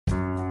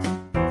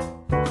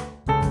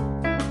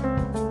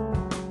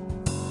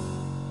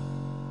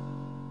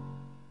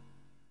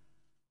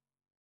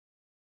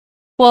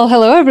Well,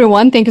 hello,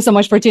 everyone. Thank you so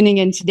much for tuning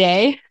in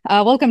today.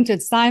 Welcome to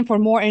It's Time for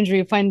More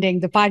Injury Funding,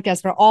 the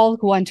podcast for all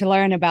who want to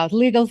learn about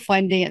legal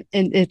funding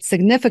and its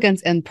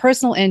significance in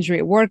personal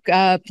injury,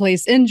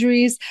 workplace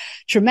injuries,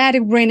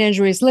 traumatic brain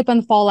injury, slip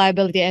and fall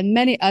liability, and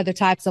many other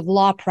types of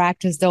law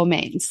practice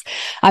domains.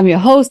 I'm your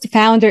host,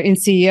 founder, and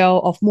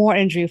CEO of More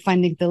Injury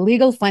Funding, the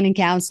legal funding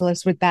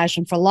counselors with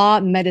passion for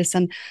law,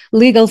 medicine,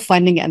 legal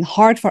funding, and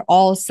heart for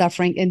all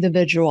suffering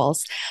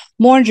individuals.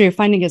 More Injury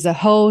Funding is a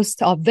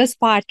host of this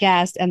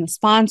podcast and a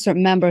sponsor,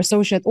 member,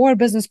 associate, or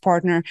business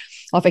partner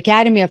of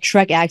Academy of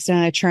Truck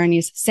Accident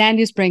Attorneys,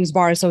 Sandy Springs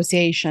Bar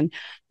Association,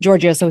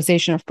 Georgia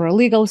Association of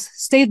Paralegals,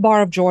 State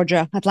Bar of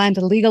Georgia,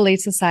 Atlanta Legal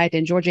Aid Society,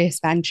 and Georgia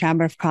Hispanic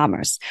Chamber of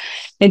Commerce.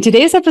 In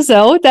today's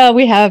episode,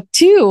 we have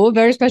two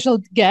very special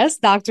guests,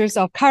 doctors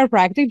of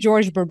chiropractic,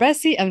 George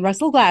Berbesi and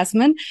Russell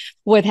Glassman,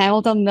 with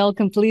Hamilton Mill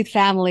Complete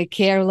Family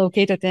Care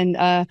located in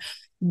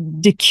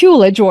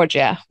Decula,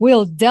 Georgia.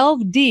 We'll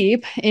delve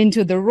deep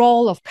into the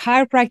role of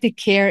chiropractic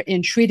care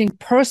in treating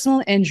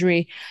personal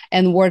injury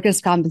and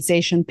workers'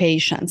 compensation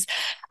patients.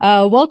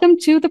 Welcome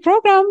to the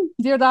program,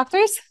 dear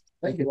doctors.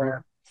 Thank you,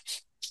 Laura.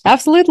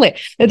 Absolutely.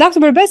 Dr.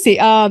 Berbesi,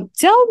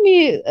 tell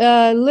me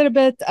a little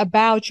bit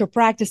about your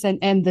practice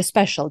and the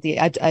specialty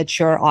at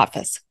your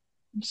office.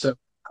 So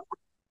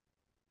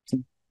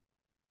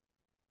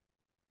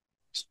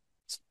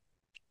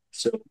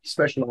we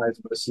specialize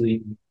mostly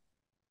in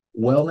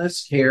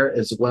wellness care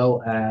as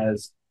well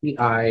as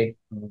PI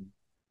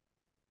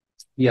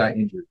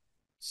injury.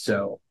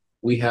 So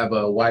we have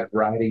a wide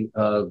variety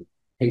of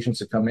patients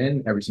that come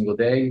in every single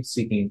day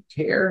seeking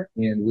care,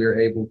 and we're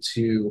able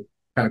to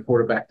kind of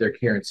quarterback their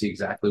care and see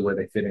exactly where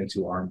they fit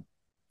into our.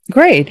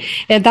 Great.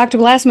 And Dr.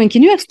 Glassman,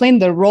 can you explain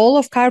the role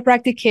of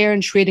chiropractic care in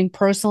treating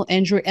personal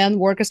injury and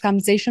workers'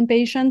 compensation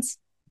patients?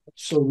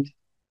 So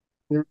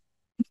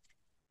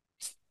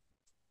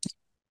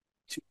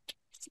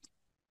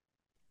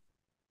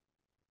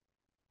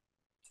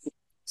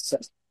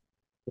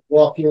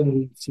walk in,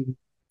 we see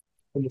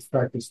in this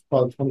practice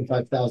probably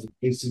 25,000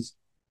 cases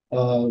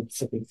of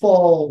slip and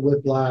fall,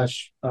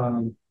 whiplash,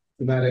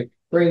 traumatic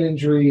brain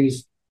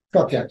injuries,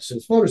 truck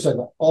accidents,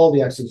 motorcycle, all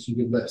the accidents you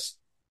could list.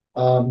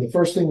 The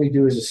first thing we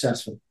do is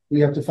assessment. We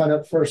have to find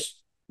out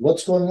first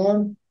what's going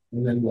on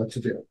and then what to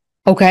do.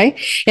 Okay.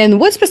 And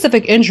what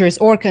specific injuries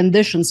or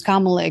conditions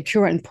commonly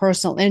occur in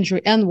personal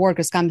injury and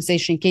workers'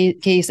 compensation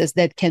cases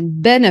that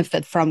can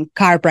benefit from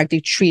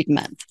chiropractic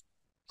treatment?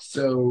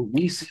 So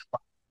we see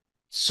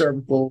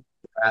cervical,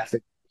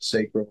 thoracic,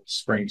 sacral,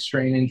 sprain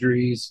strain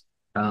injuries.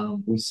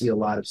 We see a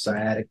lot of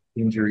sciatic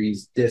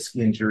injuries, disc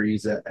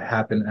injuries that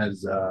happen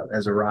as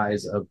a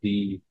rise of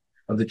the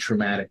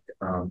traumatic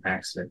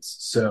accidents.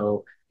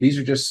 So these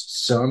are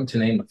just some to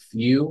name a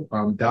few.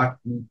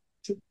 The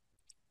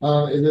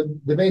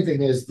main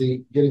thing is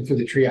getting through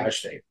the triage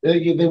stage.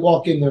 They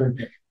walk in there in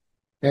pain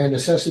and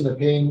assessing the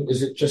pain.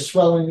 Is it just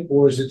swelling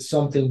or is it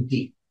something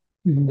deep?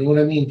 Mm-hmm. And when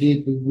I mean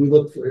deep, we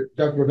look for,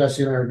 Dr. Berbesi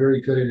and I are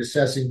very good at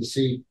assessing to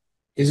see,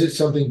 is it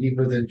something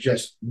deeper than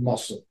just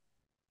muscle?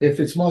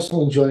 If it's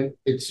muscle and joint,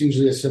 it's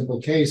usually a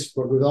simple case.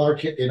 But in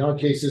our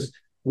cases,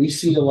 we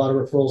see a lot of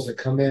referrals that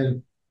come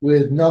in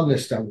with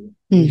numbness down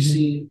there. Mm-hmm. We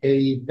see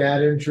a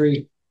bad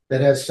injury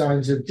that has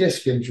signs of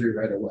disc injury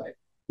right away.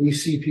 We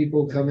see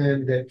people come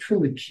in that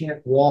truly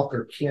can't walk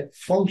or can't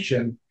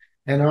function.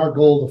 And our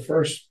goal, the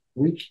first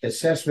week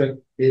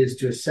assessment, is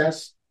to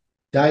assess,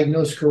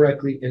 diagnose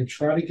correctly, and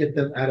try to get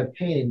them out of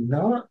pain,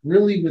 not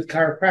really with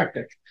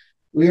chiropractic.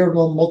 We are a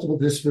multiple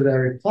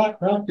disciplinary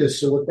practice.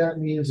 So what that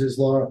means is,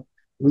 Laura,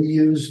 we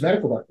use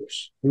medical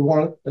doctors. We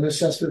want an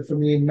assessment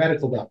from the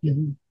medical doctor.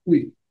 Mm-hmm.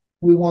 We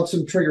want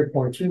some trigger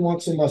points. We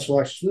want some muscle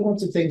actions. We want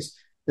some things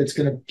that's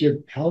going to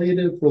give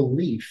palliative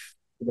relief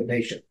to the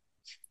patient.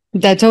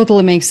 That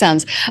totally makes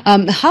sense.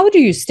 How do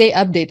you stay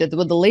updated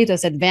with the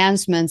latest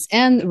advancements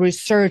and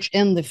research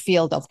in the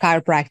field of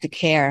chiropractic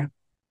care?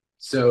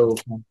 So,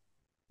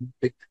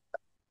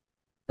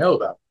 know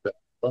about that.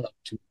 Love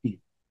to be.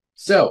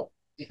 So,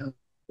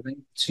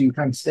 to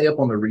kind of stay up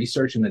on the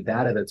research and the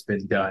data that's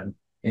been done.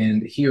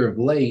 And here of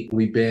late,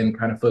 we've been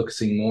kind of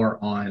focusing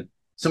more on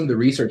some of the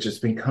research that's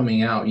been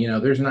coming out.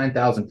 There's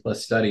 9,000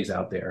 plus studies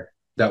out there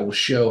that will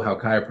show how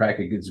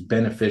chiropractic is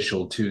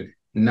beneficial to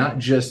not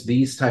just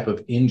these type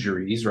of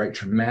injuries, right?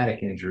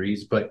 Traumatic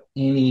injuries, but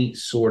any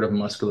sort of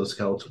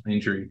musculoskeletal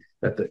injury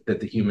that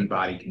the human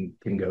body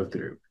can go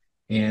through.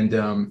 And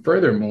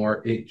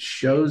furthermore, it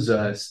shows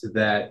us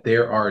that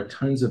there are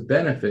tons of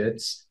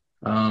benefits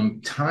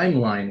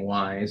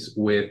timeline-wise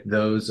with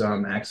those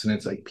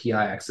accidents like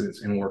PI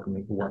accidents and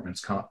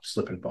workman's comp,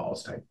 slip and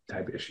falls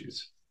type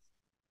issues.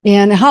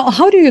 And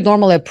how do you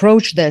normally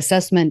approach the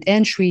assessment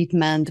and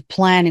treatment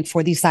planning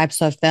for these types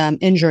of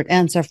injured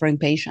and suffering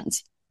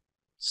patients?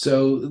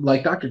 So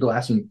like Dr.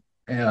 Glassman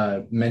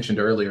mentioned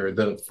earlier,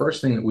 the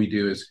first thing that we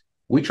do is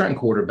we try and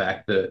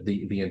quarterback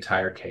the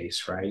entire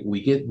case, right?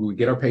 We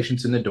get our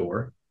patients in the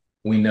door.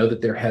 We know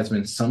that there has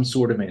been some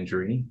sort of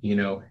injury,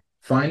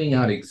 finding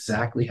out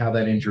exactly how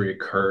that injury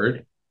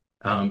occurred,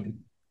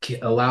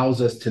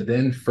 allows us to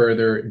then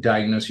further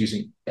diagnose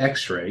using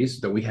x-rays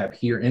that we have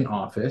here in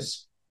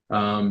office.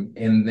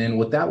 And then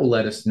what that will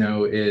let us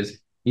know is,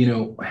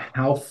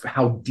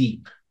 how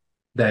deep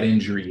that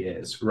injury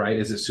is, right?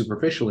 Is it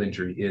superficial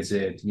injury? Is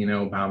it,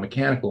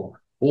 biomechanical?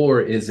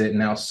 Or is it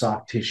now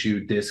soft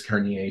tissue, disc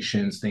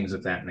herniations, things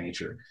of that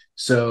nature?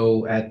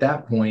 So at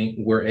that point,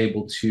 we're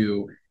able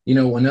to,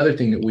 another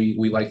thing that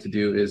we like to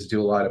do is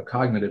do a lot of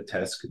cognitive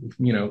tests,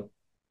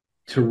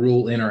 to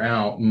rule in or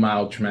out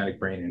mild traumatic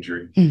brain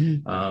injury.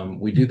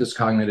 We do this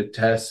cognitive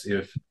test.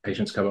 If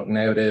patients come up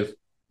negative,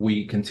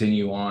 we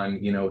continue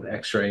on, with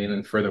x-ray and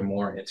then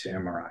furthermore into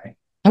MRI.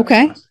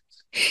 Okay.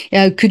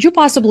 Could you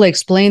possibly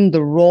explain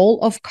the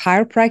role of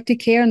chiropractic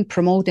care in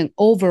promoting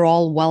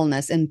overall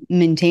wellness and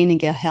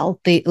maintaining a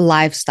healthy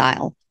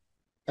lifestyle?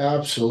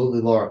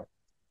 Absolutely, Laura.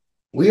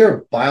 We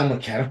are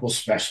biomechanical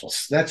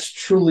specialists. That's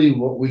truly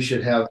what we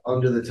should have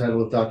under the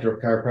title of Doctor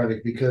of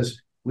Chiropractic,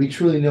 because we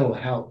truly know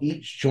how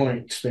each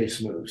joint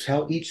space moves,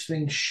 how each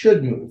thing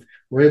should move.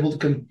 We're able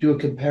to do a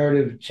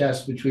comparative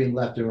test between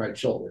left and right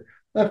shoulder,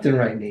 left and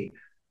right knee,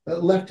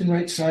 left and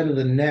right side of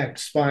the neck,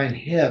 spine,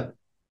 hip.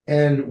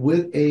 And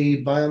with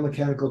a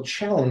biomechanical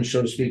challenge,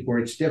 so to speak, where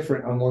it's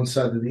different on one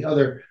side than the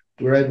other,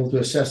 we're able to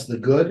assess the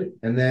good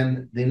and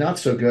then the not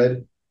so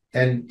good,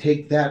 and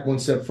take that one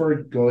step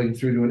further, going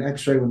through to an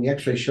x-ray. When the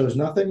x-ray shows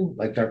nothing,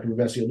 like Dr.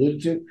 Bessie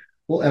alluded to,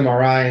 we'll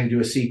MRI and do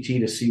a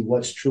CT to see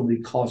what's truly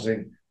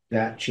causing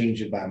that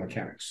change in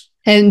biomechanics.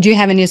 And do you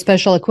have any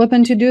special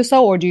equipment to do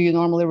so, or do you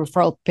normally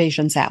refer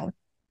patients out?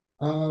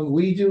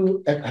 We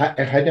do at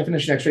high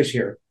definition x-rays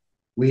here.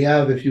 We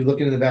have, if you look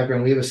into the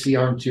background, we have a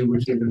C-arm too,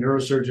 which is a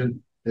neurosurgeon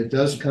that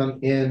does come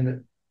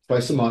in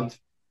twice a month,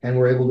 and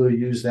we're able to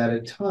use that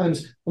at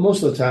times. But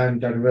most of the time,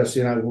 Dr.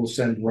 Bessie and I will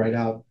send right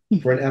out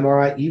for an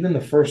MRI. Even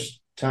the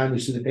first time we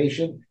see the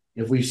patient,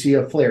 if we see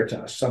a flare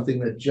test, something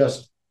that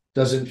just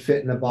doesn't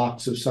fit in a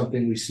box of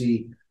something we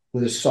see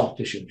with a soft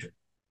tissue injury.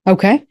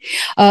 Okay.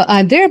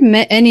 Are there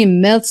any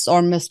myths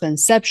or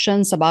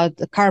misconceptions about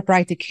the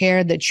chiropractic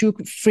care that you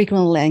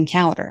frequently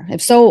encounter?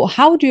 If so,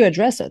 how do you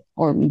address it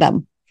or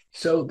them?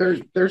 So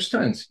there's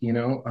tons,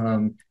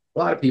 a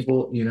lot of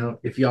people,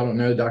 if y'all don't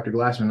know, Dr.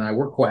 Glassman and I,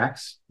 we're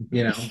quacks,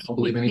 don't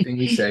believe anything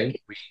we say.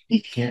 We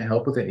can't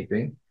help with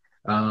anything.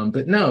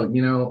 But no,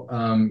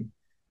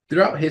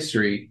 throughout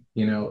history,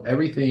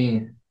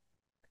 everything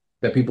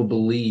that people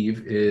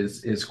believe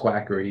is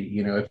quackery.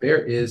 If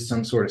there is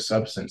some sort of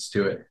substance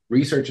to it,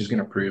 research is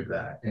going to prove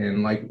that.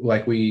 And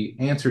like we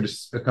answered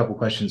a couple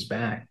questions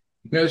back,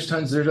 there's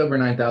over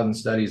 9,000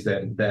 studies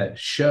that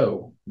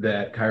show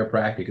that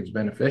chiropractic is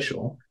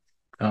beneficial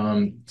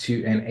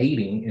to and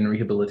aiding in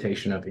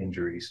rehabilitation of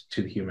injuries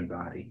to the human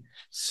body.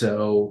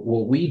 So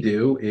what we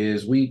do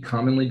is we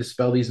commonly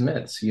dispel these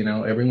myths.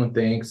 Everyone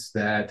thinks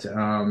that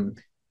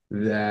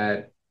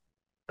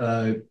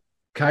a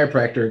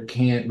chiropractor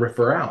can't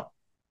refer out.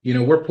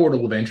 We're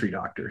portal of entry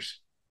doctors.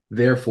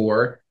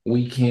 Therefore,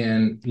 we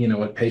can,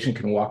 a patient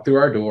can walk through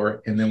our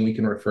door and then we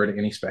can refer to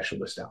any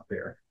specialist out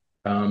there.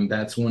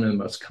 That's one of the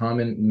most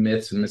common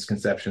myths and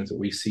misconceptions that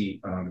we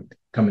see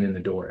coming in the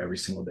door every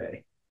single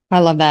day. I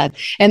love that.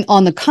 And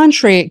on the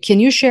contrary, can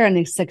you share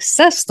any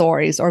success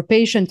stories or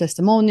patient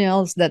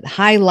testimonials that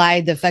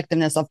highlight the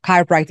effectiveness of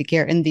chiropractic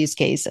care in these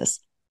cases?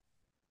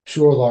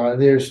 Sure, Laura.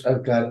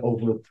 I've got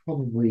over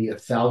probably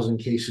 1,000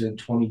 cases in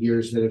 20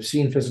 years that have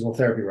seen physical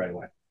therapy right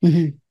away.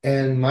 Mm-hmm.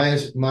 And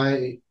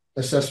my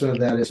assessment of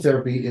that is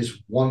therapy is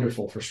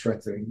wonderful for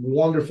strengthening,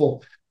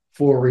 wonderful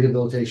for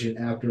rehabilitation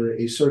after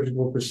a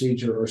surgical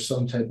procedure or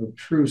some type of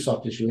true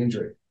soft tissue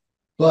injury.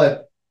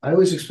 But I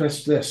always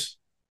express this: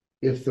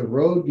 if the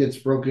road gets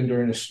broken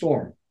during a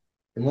storm,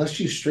 unless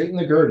you straighten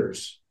the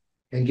girders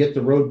and get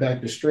the road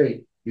back to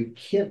straight, you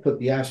can't put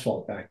the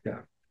asphalt back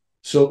down.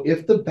 So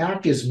if the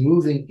back is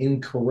moving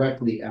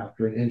incorrectly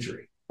after an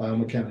injury,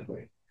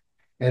 biomechanically,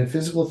 and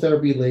physical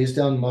therapy lays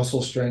down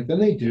muscle strength,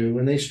 and they do,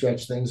 and they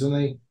stretch things,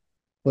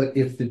 but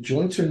if the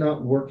joints are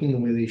not working the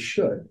way they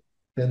should,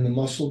 then the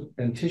muscle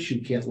and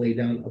tissue can't lay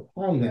down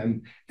upon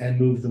them and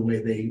move the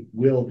way they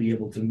will be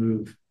able to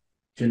move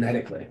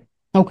genetically.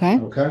 Okay.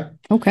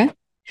 Okay.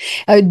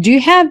 Do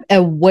you have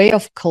a way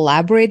of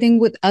collaborating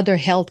with other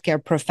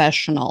healthcare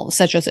professionals,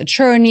 such as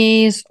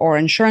attorneys or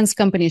insurance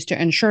companies,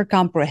 to ensure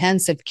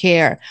comprehensive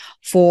care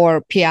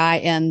for PI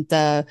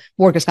and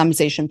workers'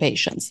 compensation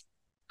patients?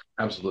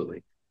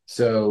 Absolutely.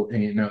 So,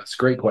 it's a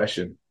great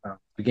question.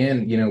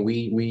 Again,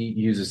 we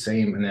use the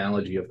same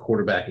analogy of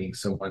quarterbacking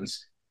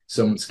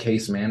someone's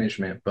case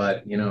management,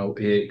 but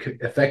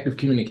effective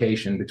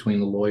communication between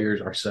the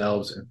lawyers,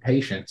 ourselves, and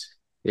patients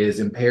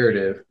is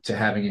imperative to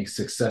having a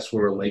successful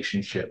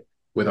relationship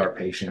with our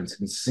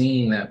patients and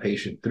seeing that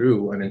patient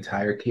through an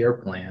entire care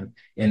plan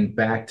and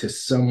back to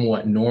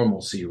somewhat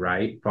normalcy,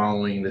 right,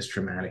 following this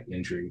traumatic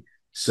injury.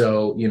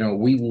 So,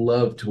 we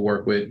love to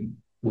work with,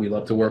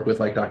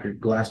 like Dr.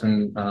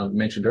 Glassman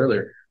mentioned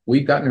earlier,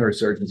 we've got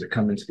neurosurgeons that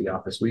come into the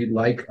office. We'd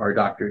like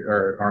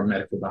our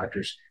medical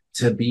doctors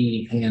to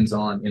be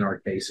hands-on in our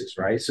cases,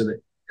 right? So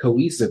that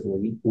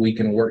cohesively we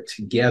can work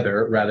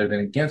together rather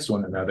than against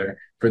one another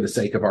for the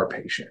sake of our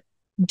patient.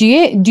 Do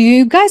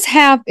you guys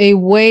have a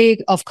way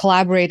of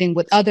collaborating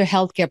with other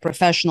healthcare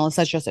professionals,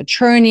 such as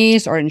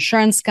attorneys or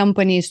insurance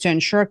companies, to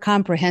ensure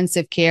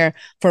comprehensive care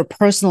for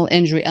personal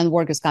injury and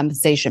workers'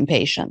 compensation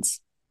patients?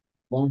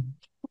 Well,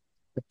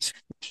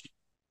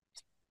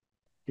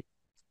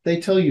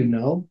 they tell you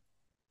no,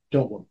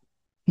 don't work.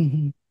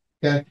 Mm-hmm.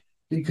 Okay.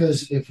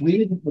 Because if we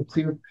didn't have a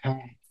clear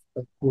path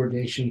of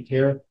coordination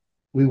care,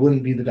 we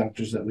wouldn't be the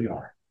doctors that we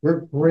are.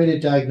 We're great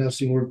at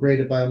diagnosing, we're great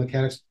at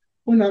biomechanics,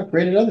 we're not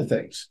great at other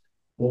things.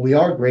 What we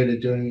are great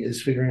at doing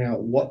is figuring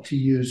out what to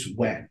use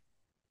when.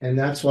 And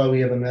that's why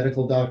we have a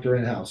medical doctor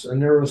in-house, a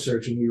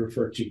neurosurgeon we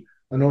refer to,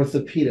 an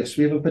orthopedist,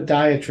 we have a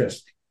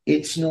podiatrist.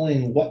 It's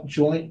knowing what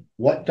joint,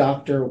 what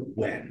doctor,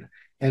 when.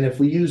 And if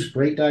we use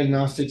great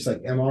diagnostics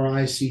like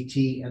MRI,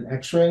 CT, and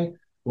X-ray,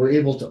 we're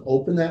able to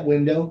open that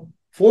window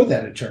for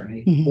that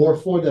attorney or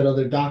for that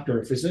other doctor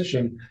or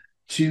physician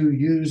to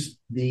use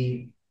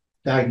the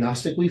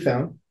diagnostic we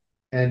found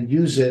and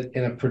use it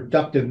in a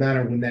productive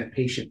manner when that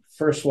patient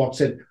first walks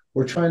in.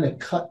 We're trying to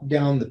cut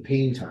down the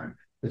pain time,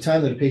 the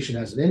time that a patient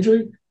has an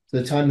injury to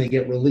the time they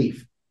get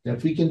relief. And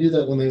if we can do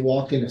that when they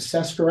walk in,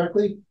 assess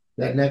correctly,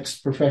 that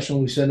next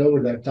professional we send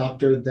over, that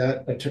doctor,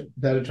 that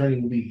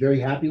attorney will be very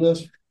happy with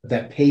us. But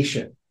that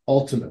patient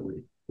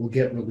ultimately will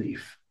get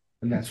relief.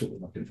 And that's what we're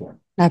looking for.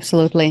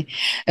 Absolutely.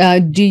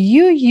 Do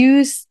you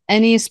use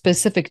any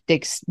specific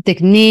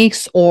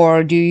techniques,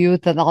 or do you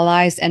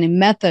utilize any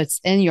methods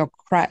in your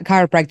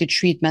chiropractic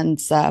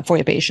treatments for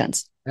your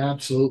patients?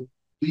 Absolutely.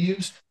 We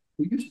use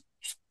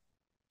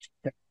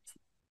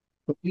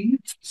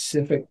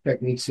specific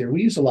techniques here.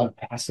 We use a lot of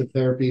passive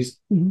therapies,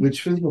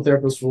 which physical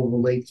therapists will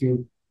relate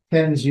to: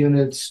 TENS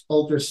units,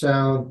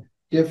 ultrasound,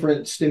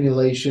 different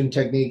stimulation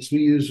techniques. We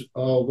use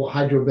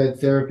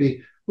hydrobed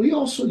therapy. We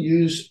also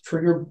use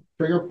trigger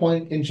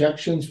point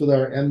injections with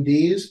our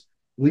MDs.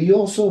 We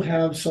also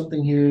have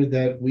something here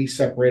that we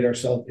separate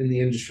ourselves in the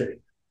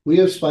industry. We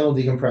have spinal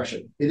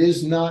decompression. It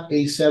is not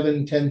a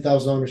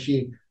 $7,000-$10,000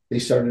 machine. They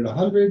start at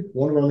 $100.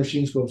 One of our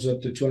machines goes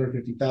up to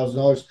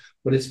 $250,000.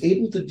 What it's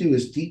able to do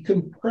is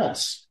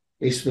decompress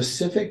a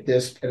specific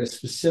disc at a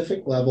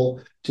specific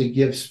level to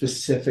give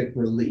specific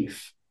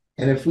relief.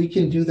 And if we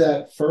can do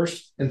that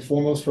first and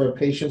foremost for our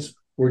patients,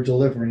 we're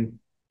delivering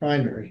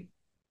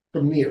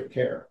premier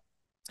care.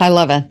 I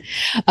love it.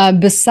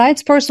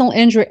 Besides personal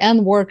injury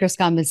and workers'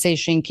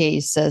 compensation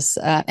cases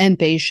and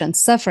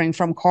patients suffering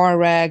from car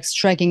wrecks,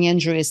 striking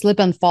injuries, slip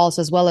and falls,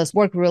 as well as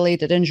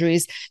work-related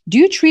injuries, do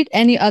you treat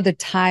any other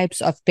types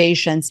of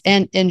patients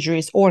and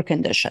injuries or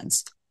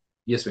conditions?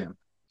 Yes, ma'am.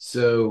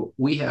 So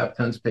we have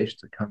tons of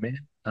patients that come in.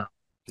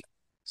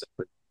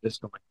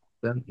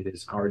 It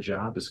is our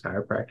job as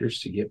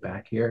chiropractors to get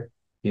back here,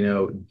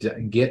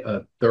 get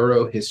a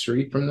thorough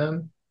history from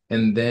them,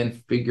 and then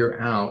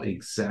figure out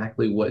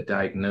exactly what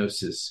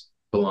diagnosis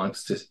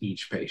belongs to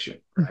each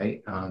patient,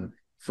 right?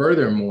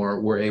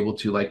 Furthermore, we're able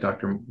to, like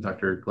Dr.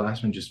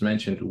 Glassman just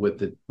mentioned, with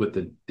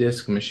the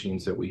disc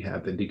machines that we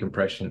have, the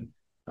decompression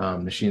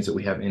machines that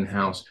we have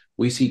in-house,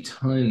 we see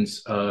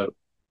tons of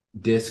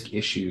disc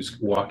issues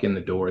walk in the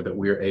door that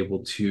we're able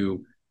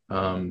to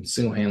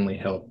single-handedly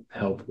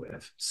help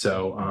with.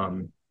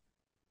 So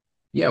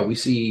we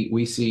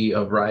see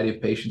a variety of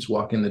patients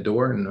walk in the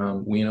door,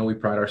 and we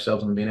pride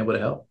ourselves on being able to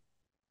help.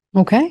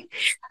 Okay.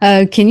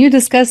 Can you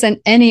discuss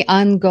any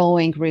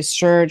ongoing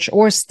research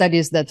or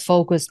studies that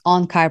focus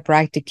on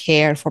chiropractic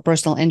care for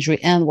personal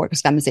injury and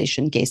workers'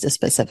 compensation cases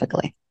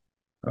specifically?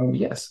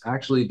 Yes,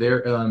 actually,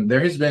 there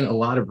has been a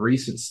lot of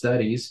recent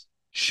studies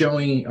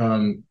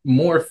showing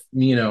more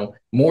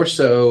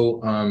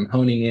so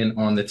honing in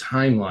on the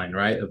timeline,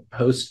 right, of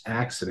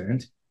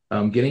post-accident,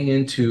 getting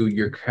into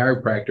your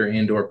chiropractor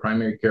and or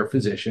primary care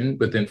physician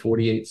within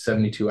 48,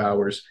 72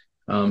 hours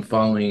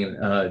following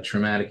a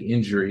traumatic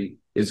injury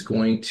is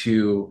going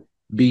to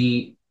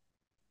be,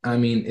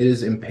 it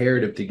is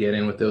imperative to get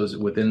in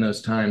within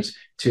those times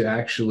to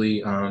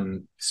actually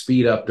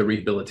speed up the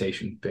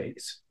rehabilitation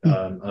phase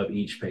of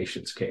each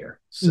patient's care.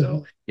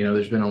 So,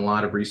 there's been a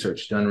lot of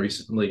research done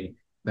recently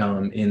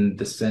in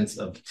the sense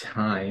of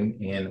time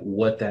and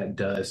what that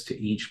does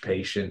to each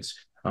patient's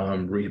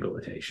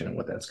rehabilitation and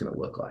what that's going to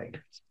look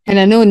like. And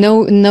I know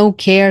no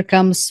care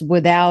comes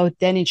without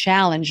any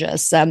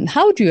challenges.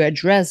 How do you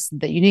address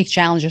the unique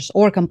challenges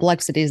or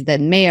complexities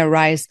that may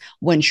arise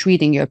when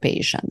treating your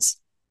patients?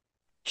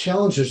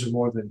 Challenges are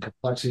more than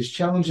complexities.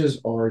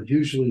 Challenges are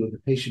usually with the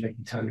patient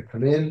making time to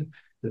come in,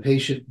 the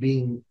patient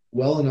being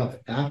well enough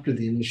after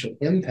the initial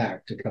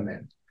impact to come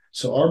in.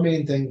 So our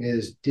main thing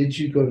is, did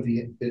you go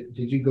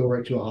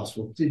right to a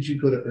hospital? Did you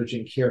go to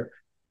urgent care?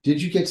 Did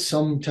you get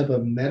some type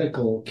of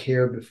medical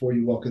care before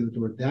you walk in the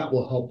door? That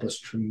will help us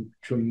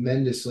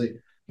tremendously,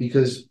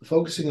 because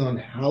focusing on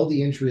how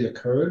the injury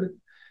occurred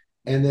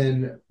and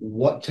then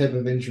what type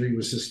of injury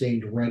was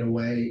sustained right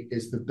away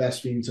is the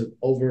best means of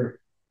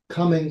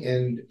overcoming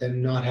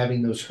and not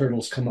having those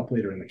hurdles come up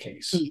later in the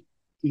case.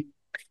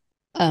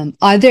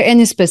 Are there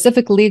any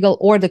specific legal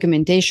or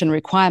documentation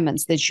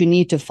requirements that you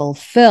need to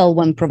fulfill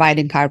when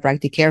providing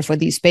chiropractic care for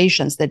these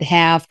patients that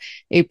have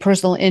a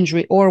personal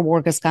injury or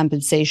workers'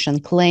 compensation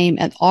claim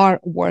and are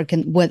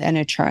working with an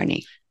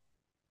attorney?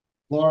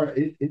 Laura,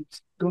 it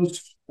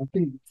goes, I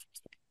think,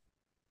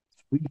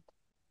 we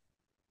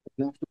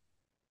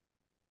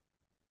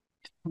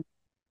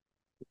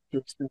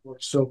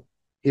so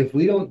if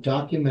we don't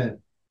document,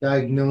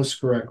 diagnose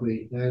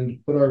correctly, and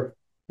put our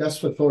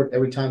best foot forward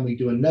every time we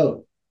do a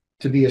note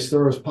to be as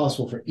thorough as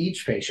possible for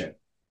each patient,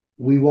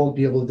 we won't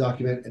be able to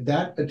document.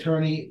 That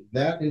attorney,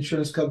 that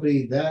insurance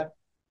company, that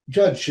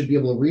judge should be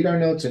able to read our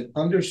notes and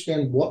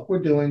understand what we're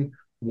doing,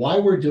 why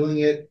we're doing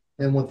it,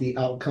 and what the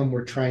outcome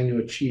we're trying to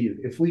achieve.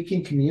 If we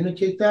can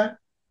communicate that,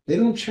 they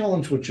don't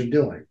challenge what you're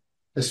doing,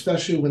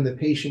 especially when the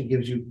patient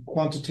gives you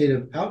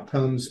quantitative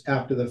outcomes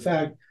after the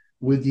fact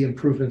with the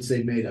improvements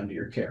they made under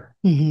your care.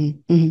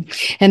 Mm-hmm,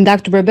 mm-hmm. And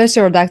Dr.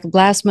 Berbissi or Dr.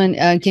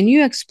 Glassman, can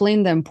you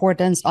explain the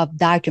importance of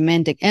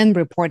documenting and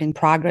reporting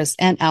progress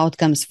and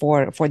outcomes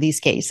for these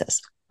cases?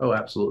 Oh,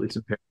 absolutely. It's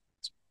imperative.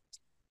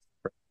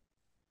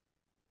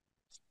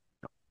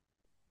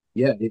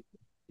 Yeah,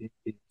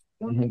 it's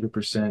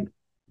 100%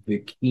 the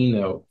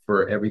keynote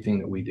for everything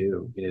that we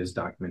do is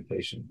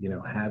documentation.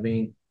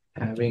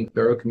 Having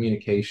thorough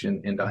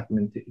communication and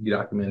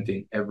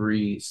documenting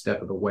every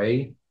step of the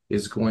way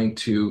is going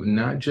to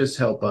not just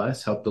help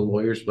us, help the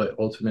lawyers, but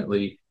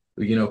ultimately,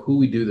 who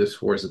we do this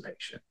for is the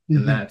patient. Mm-hmm.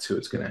 And that's who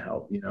it's going to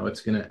help.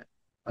 It's going to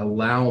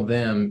allow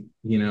them,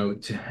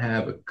 to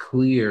have a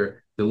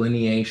clear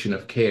delineation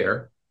of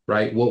care,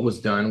 right? What was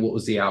done, what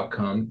was the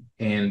outcome,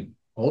 and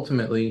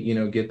ultimately,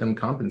 get them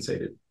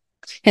compensated.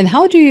 And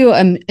how do you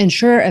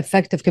ensure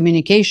effective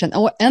communication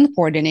and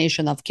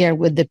coordination of care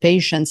with the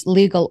patient's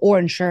legal or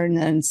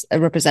insurance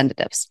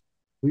representatives?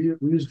 We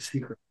use a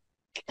secret.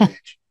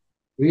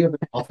 We have an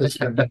office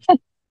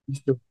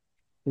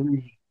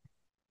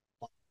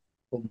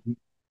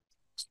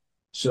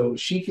so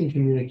she can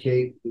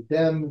communicate with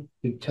them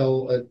to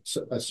tell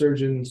a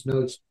surgeon's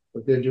notes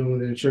what they're doing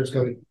with an insurance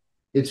company.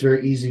 It's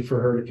very easy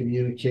for her to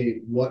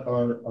communicate what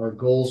our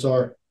goals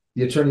are.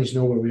 The attorneys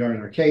know where we are in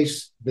our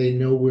case. They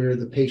know where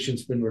the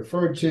patient's been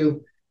referred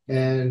to,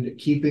 and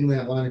keeping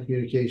that line of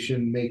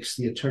communication makes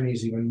the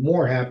attorneys even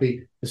more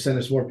happy to send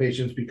us more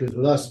patients, because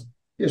with us,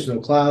 there's no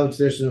clouds,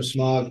 there's no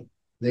smog.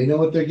 They know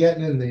what they're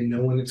getting and they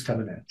know when it's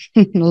coming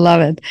in.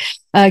 Love it.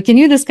 Can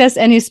you discuss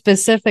any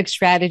specific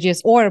strategies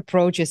or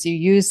approaches you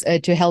use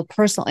to help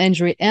personal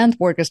injury and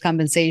workers'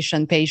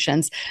 compensation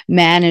patients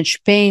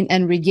manage pain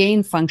and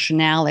regain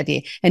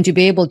functionality and to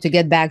be able to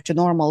get back to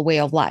normal way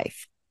of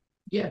life?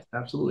 Yes,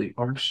 absolutely.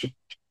 Our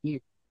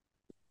strategy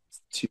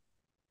to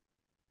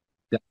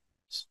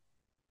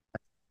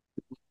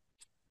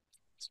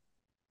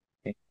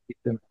and get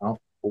them out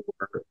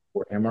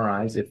for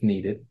MRIs if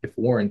needed, if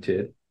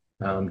warranted.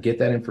 Get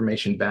that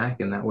information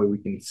back, and that way we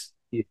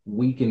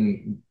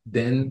can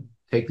then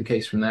take the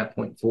case from that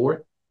point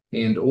forward,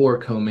 and or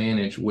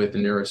co-manage with a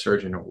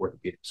neurosurgeon or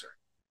orthopedic surgeon.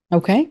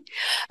 Okay.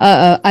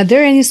 Are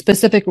there any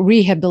specific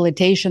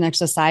rehabilitation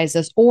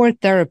exercises or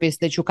therapies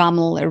that you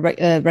commonly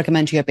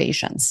recommend to your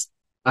patients?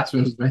 That's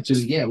what I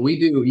mentioned. Yeah, we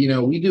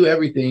do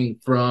everything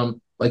from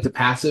like the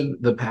passive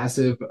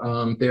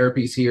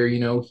therapies here,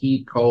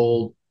 heat,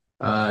 cold,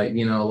 a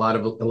lot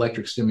of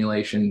electric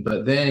stimulation.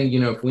 But then,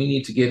 if we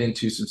need to get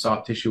into some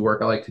soft tissue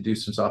work, I like to do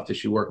some soft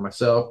tissue work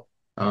myself.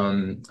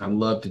 I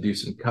love to do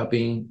some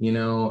cupping,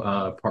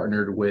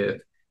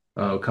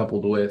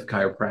 coupled with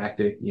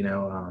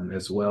chiropractic,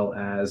 as well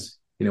as,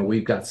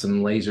 we've got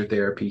some laser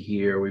therapy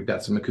here. We've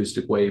got some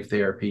acoustic wave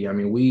therapy. I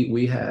mean,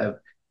 we have,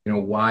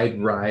 wide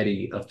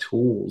variety of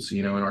tools,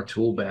 in our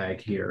tool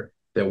bag here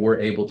that we're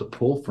able to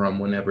pull from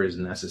whenever is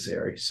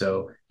necessary.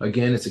 So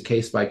again, it's a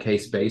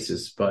case-by-case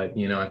basis, but,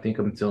 I think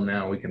until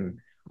now we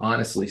can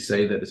honestly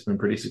say that it's been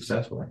pretty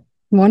successful.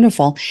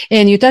 Wonderful.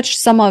 And you touched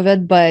some of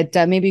it, but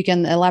maybe you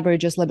can elaborate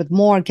just a little bit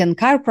more. Can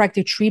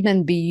chiropractic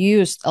treatment be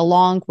used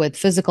along with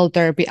physical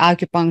therapy,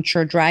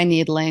 acupuncture, dry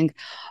needling,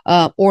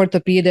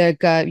 orthopedic,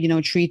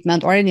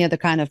 treatment, or any other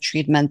kind of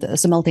treatment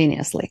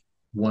simultaneously?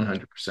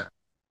 100%.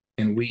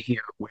 And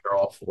we're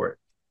all for it.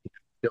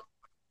 Don't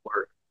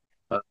work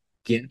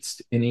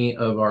against any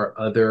of our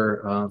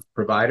other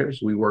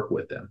providers. We work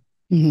with them.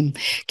 Mm-hmm.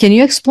 Can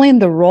you explain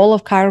the role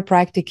of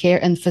chiropractic care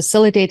in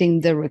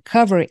facilitating the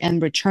recovery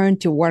and return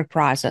to work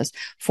process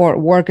for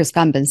workers'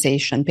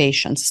 compensation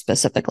patients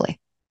specifically?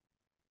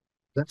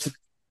 That's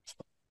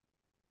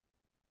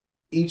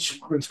each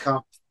workers'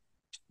 comp.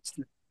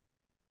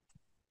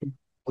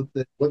 What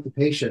the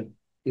patient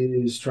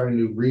is trying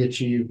to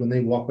reachieve when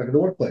they walk back to the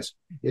workplace.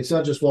 It's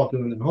not just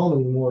walking in their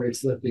home anymore.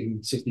 It's lifting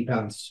 60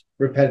 pounds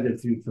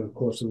repetitive through the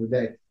course of the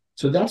day.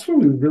 So that's where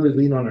we really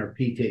lean on our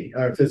PT,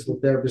 our physical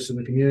therapists in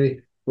the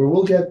community, where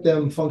we'll get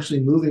them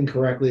functionally moving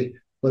correctly.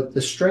 But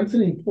the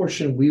strengthening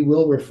portion, we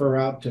will refer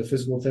out to a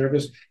physical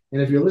therapist.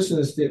 And if you're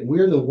listening to this,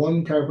 we're the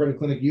one chiropractic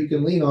clinic you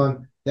can lean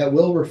on that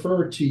will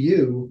refer to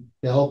you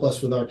to help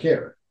us with our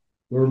care.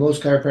 Where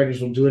most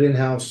chiropractors will do it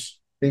in-house,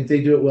 think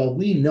they do it well.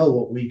 We know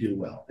what we do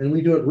well, and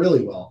we do it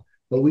really well.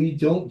 but we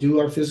don't do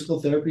our physical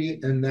therapy,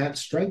 and that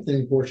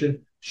strengthening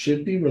portion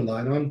should be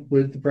relied on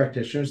with the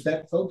practitioners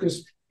that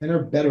focus and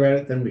are better at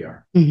it than we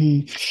are.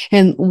 Mm-hmm.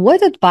 And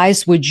what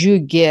advice would you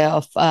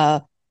give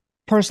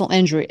personal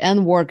injury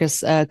and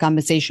workers'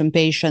 compensation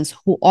patients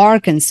who are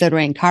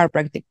considering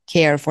chiropractic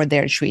care for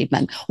their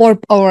treatment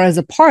or as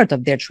a part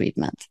of their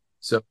treatment?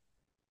 So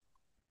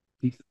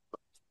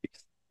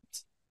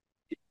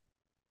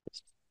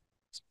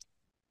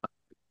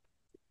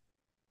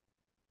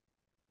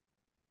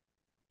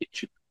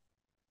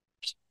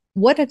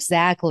what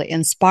exactly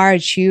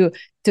inspired you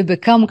to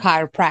become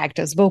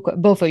chiropractors,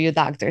 both of you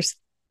doctors?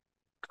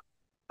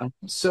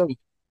 So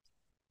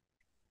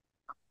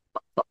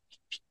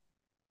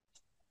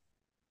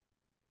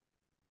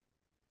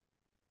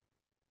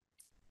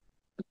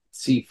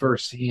see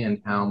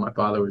firsthand how my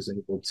father was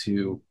able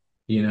to,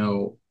 you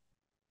know,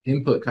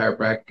 input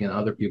chiropractic in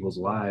other people's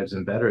lives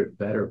and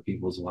better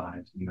people's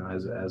lives,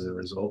 as a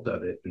result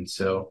of it. And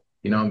so,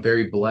 I'm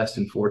very blessed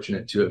and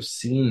fortunate to have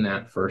seen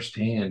that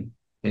firsthand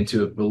and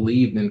to have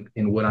believed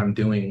in what I'm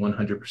doing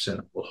 100%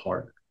 full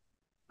heart.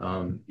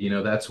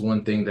 That's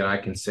one thing that I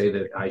can say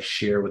that I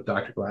share with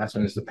Dr.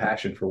 Glassman is the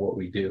passion for what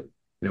we do.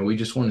 We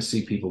just want to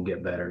see people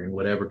get better in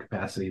whatever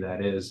capacity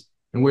that is.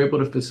 And we're able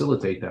to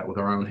facilitate that with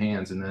our own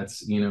hands. And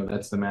that's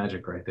the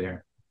magic right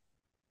there.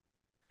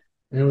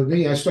 And with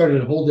me, I started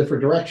in a whole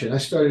different direction. I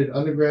started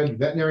undergrad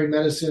veterinary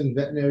medicine,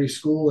 veterinary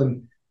school,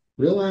 and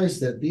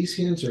realized that these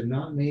hands are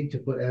not made to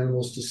put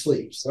animals to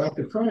sleep. So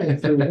after crying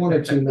through one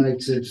or two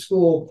nights at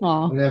school,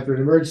 and after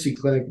an emergency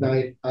clinic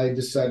night, I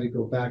decided to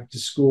go back to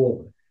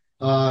school.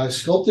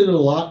 Sculpted a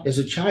lot as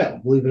a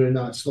child, believe it or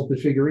not. Sculpted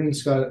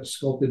figurines,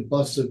 sculpted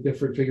busts of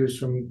different figures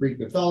from Greek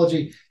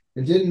mythology,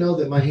 and didn't know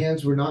that my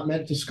hands were not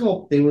meant to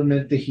sculpt, they were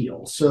meant to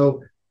heal.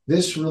 So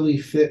this really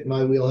fit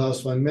my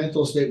wheelhouse. My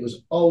mental state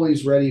was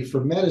always ready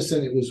for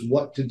medicine. It was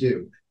what to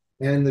do.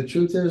 And the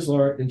truth is,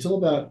 Laura, until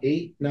about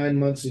 8-9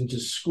 months into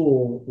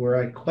school,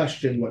 where I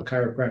questioned what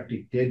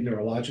chiropractic did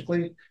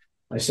neurologically,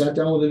 I sat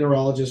down with a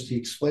neurologist. He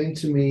explained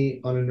to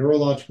me on a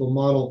neurological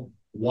model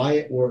why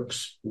it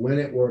works, when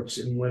it works,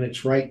 and when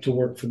it's right to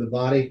work for the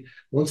body.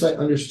 Once I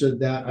understood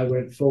that, I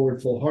went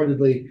forward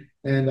full-heartedly,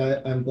 and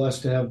I'm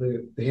blessed to have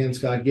the hands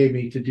God gave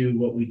me to do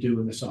what we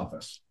do in this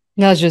office.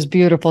 That's just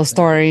beautiful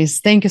stories.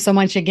 Thank you so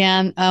much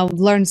again.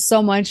 Learned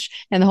so much,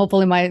 and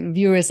hopefully my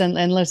viewers and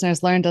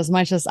listeners learned as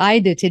much as I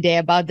did today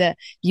about the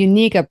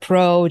unique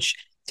approach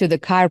to the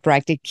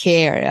chiropractic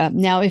care.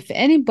 Now, if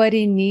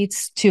anybody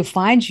needs to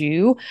find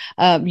you,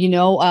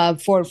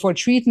 for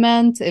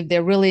treatment, if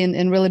they're really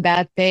in really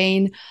bad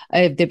pain,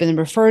 if they've been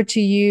referred to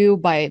you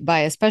by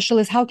a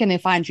specialist, how can they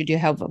find you? Do you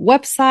have a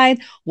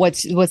website?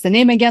 What's the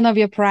name again of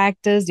your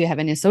practice? Do you have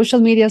any social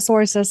media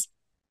sources?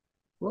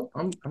 Well,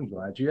 I'm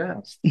glad you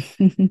asked.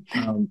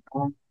 Our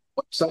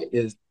website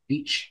is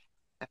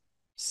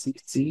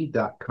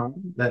hfcc.com.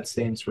 That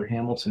stands for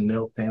Hamilton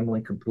Middle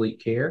Family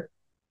Complete Care.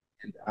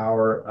 And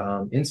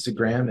our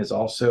Instagram is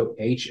also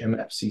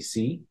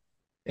HMFCC.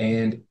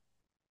 And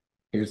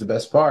here's the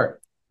best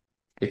part.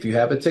 If you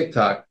have a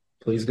TikTok,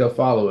 please go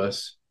follow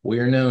us. We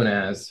are known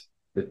as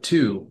the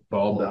Two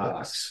Bald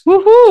Docs.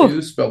 Woohoo!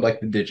 Two spelled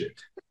like the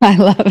digit. I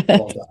love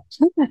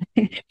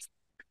it.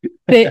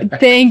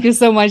 Thank you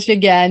so much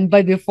again.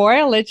 But before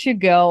I let you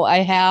go, I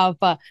have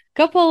a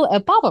couple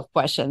of pop-up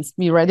questions.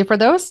 You ready for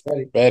those?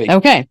 Ready.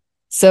 Okay.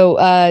 So,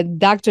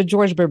 Dr.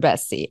 George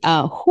Berbesi,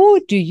 who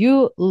do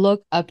you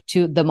look up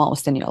to the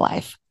most in your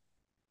life?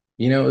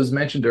 It was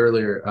mentioned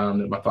earlier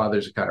that my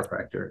father's a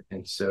chiropractor.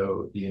 And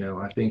so,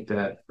 I think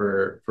that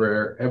for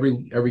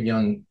every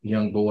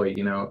young boy,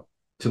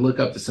 to look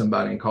up to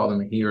somebody and call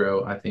them a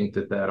hero, I think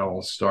that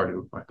all started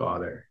with my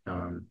father.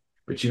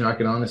 But I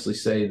can honestly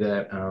say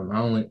that I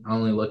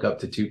only look up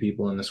to two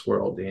people in this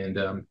world, and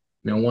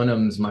one of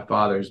them is my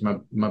father's,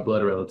 my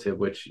blood relative,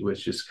 which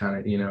just kind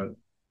of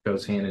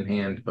goes hand in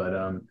hand. But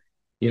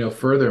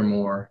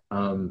furthermore,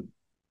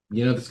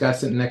 this guy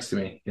sitting next to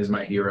me is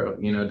my hero.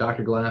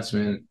 Dr.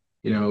 Glassman.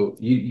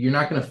 You're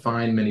not going to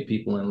find many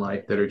people in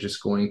life that are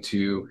just going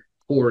to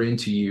pour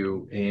into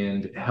you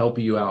and help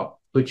you out,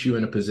 put you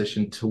in a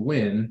position to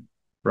win,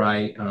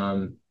 right?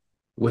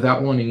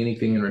 Without wanting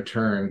anything in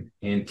return,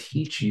 and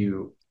teach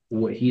you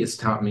what he has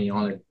taught me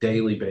on a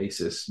daily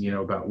basis,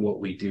 about what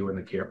we do in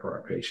the care for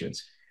our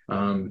patients.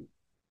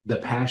 The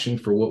passion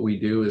for what we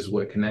do is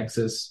what connects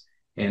us.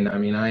 And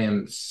I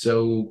am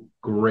so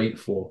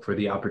grateful for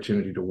the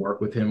opportunity to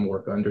work with him,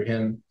 work under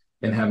him,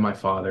 and have my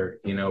father,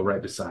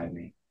 right beside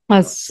me.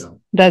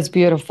 That's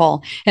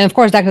beautiful. And of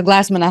course, Dr.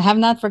 Glassman, I have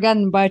not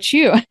forgotten about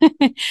you.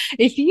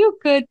 If you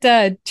could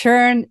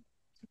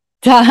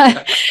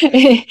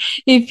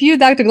if you,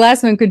 Dr.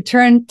 Glassman, could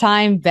turn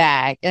time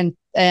back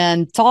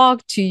and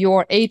talk to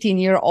your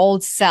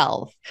 18-year-old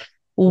self,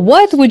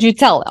 what would you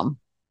tell him?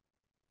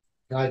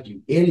 God,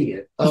 you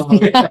idiot.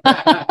 Don't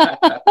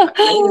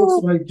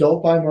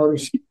buy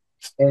motorcycles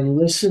and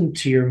listen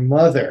to your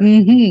mother.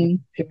 Mm-hmm.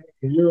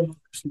 You're a mother,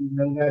 so you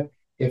know that.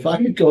 If I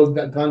could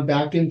gone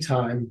back in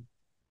time,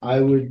 I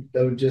would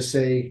just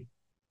say,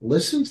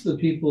 listen to the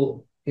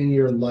people in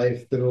your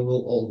life that are a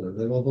little older,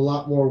 that have a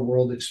lot more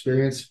world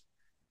experience,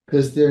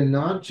 because they're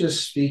not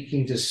just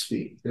speaking to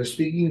speak. They're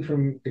speaking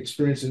from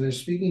experience, and they're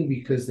speaking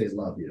because they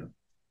love you.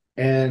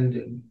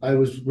 And I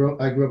grew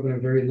up in a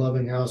very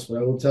loving house, but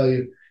I will tell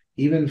you,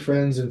 even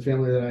friends and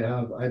family that I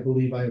have, I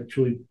believe I have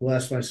truly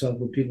blessed myself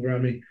with people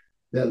around me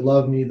that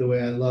love me the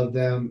way I love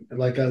them,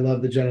 like I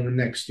love the gentleman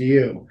next to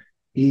you.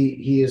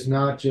 He is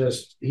not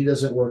just, he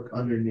doesn't work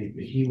underneath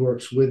me. He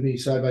works with me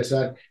side by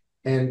side.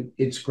 And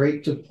it's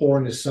great to pour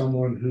into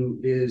someone who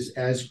is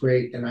as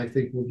great, and I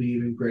think will be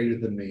even greater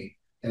than me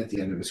at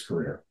the end of his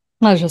career.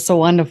 That's just so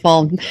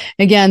wonderful.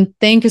 Again,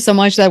 thank you so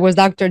much. That was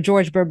Dr.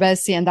 George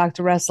Berbesi and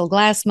Dr. Russell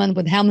Glassman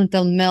with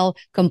Hamilton Mill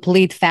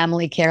Complete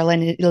Family Care.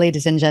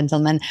 Ladies and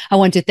gentlemen, I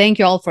want to thank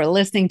you all for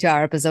listening to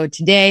our episode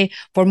today.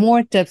 For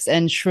more tips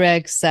and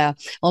tricks on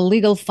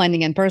legal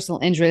funding and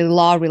personal injury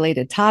law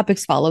related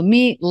topics, follow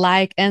me,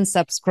 like, and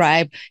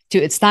subscribe to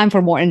It's Time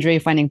for More Injury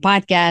Funding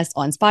podcast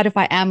on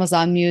Spotify,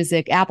 Amazon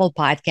Music, Apple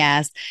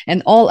Podcasts,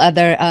 and all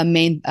other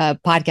main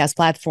podcast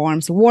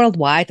platforms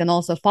worldwide. And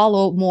also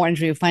follow More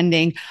Injury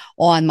Funding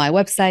on my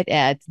website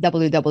at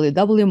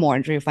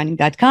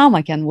www.moreinjuryfunding.com.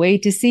 I can't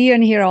wait to see you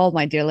and hear all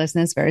my dear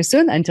listeners very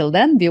soon. Until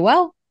then, be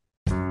well.